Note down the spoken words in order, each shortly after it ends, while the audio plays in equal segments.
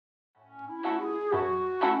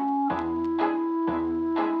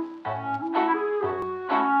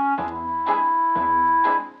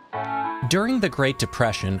During the Great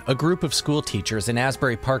Depression, a group of school teachers in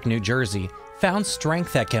Asbury Park, New Jersey, found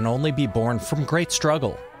strength that can only be born from great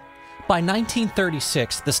struggle. By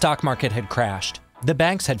 1936, the stock market had crashed, the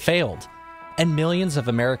banks had failed, and millions of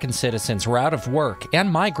American citizens were out of work and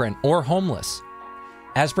migrant or homeless.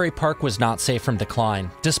 Asbury Park was not safe from decline,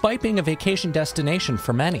 despite being a vacation destination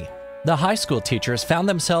for many. The high school teachers found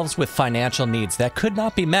themselves with financial needs that could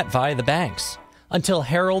not be met via the banks, until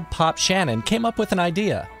Harold "Pop" Shannon came up with an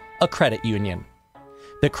idea: a credit union.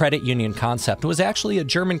 The credit union concept was actually a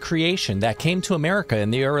German creation that came to America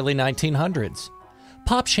in the early 1900s.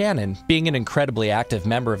 Pop Shannon, being an incredibly active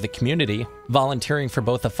member of the community, volunteering for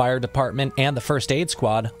both the fire department and the first aid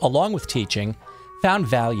squad, along with teaching, found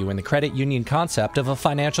value in the credit union concept of a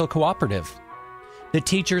financial cooperative. The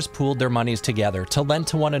teachers pooled their monies together to lend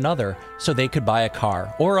to one another so they could buy a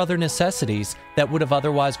car or other necessities that would have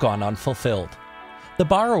otherwise gone unfulfilled. The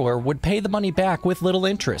borrower would pay the money back with little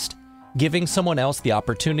interest, giving someone else the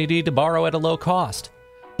opportunity to borrow at a low cost.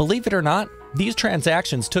 Believe it or not, these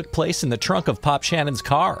transactions took place in the trunk of Pop Shannon's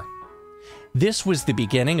car. This was the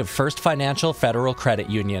beginning of First Financial Federal Credit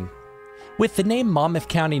Union. With the name Monmouth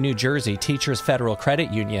County, New Jersey Teachers Federal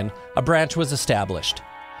Credit Union, a branch was established.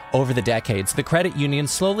 Over the decades, the credit union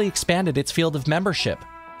slowly expanded its field of membership.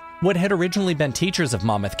 What had originally been teachers of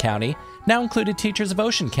Monmouth County now included teachers of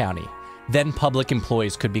Ocean County. Then public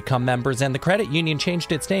employees could become members, and the credit union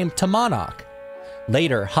changed its name to Monarch.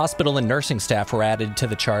 Later, hospital and nursing staff were added to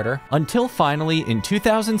the charter, until finally, in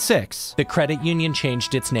 2006, the credit union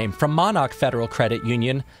changed its name from Monarch Federal Credit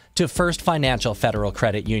Union to First Financial Federal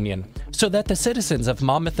Credit Union, so that the citizens of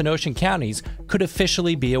Monmouth and Ocean counties could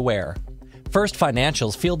officially be aware. First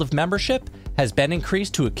Financial's field of membership has been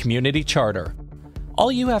increased to a community charter.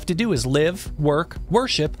 All you have to do is live, work,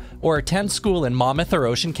 worship, or attend school in Monmouth or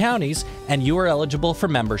Ocean counties, and you are eligible for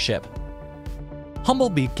membership. Humble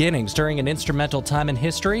beginnings during an instrumental time in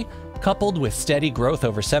history, coupled with steady growth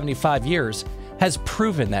over 75 years, has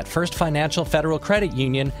proven that First Financial Federal Credit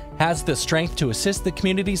Union has the strength to assist the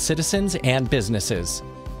community's citizens and businesses.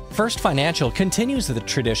 First Financial continues the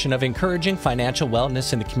tradition of encouraging financial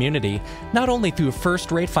wellness in the community, not only through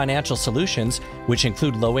first-rate financial solutions, which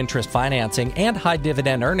include low-interest financing and high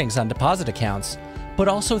dividend earnings on deposit accounts, but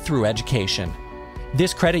also through education.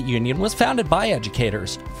 This credit union was founded by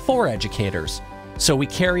educators, for educators, so we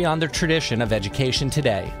carry on the tradition of education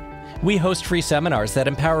today. We host free seminars that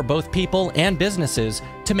empower both people and businesses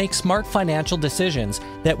to make smart financial decisions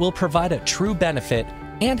that will provide a true benefit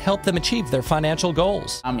and help them achieve their financial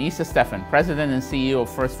goals. I'm Isa Stefan, President and CEO of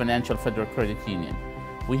First Financial Federal Credit Union.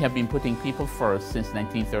 We have been putting people first since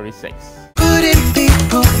 1936. Putting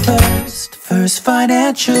people first, First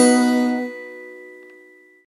Financial.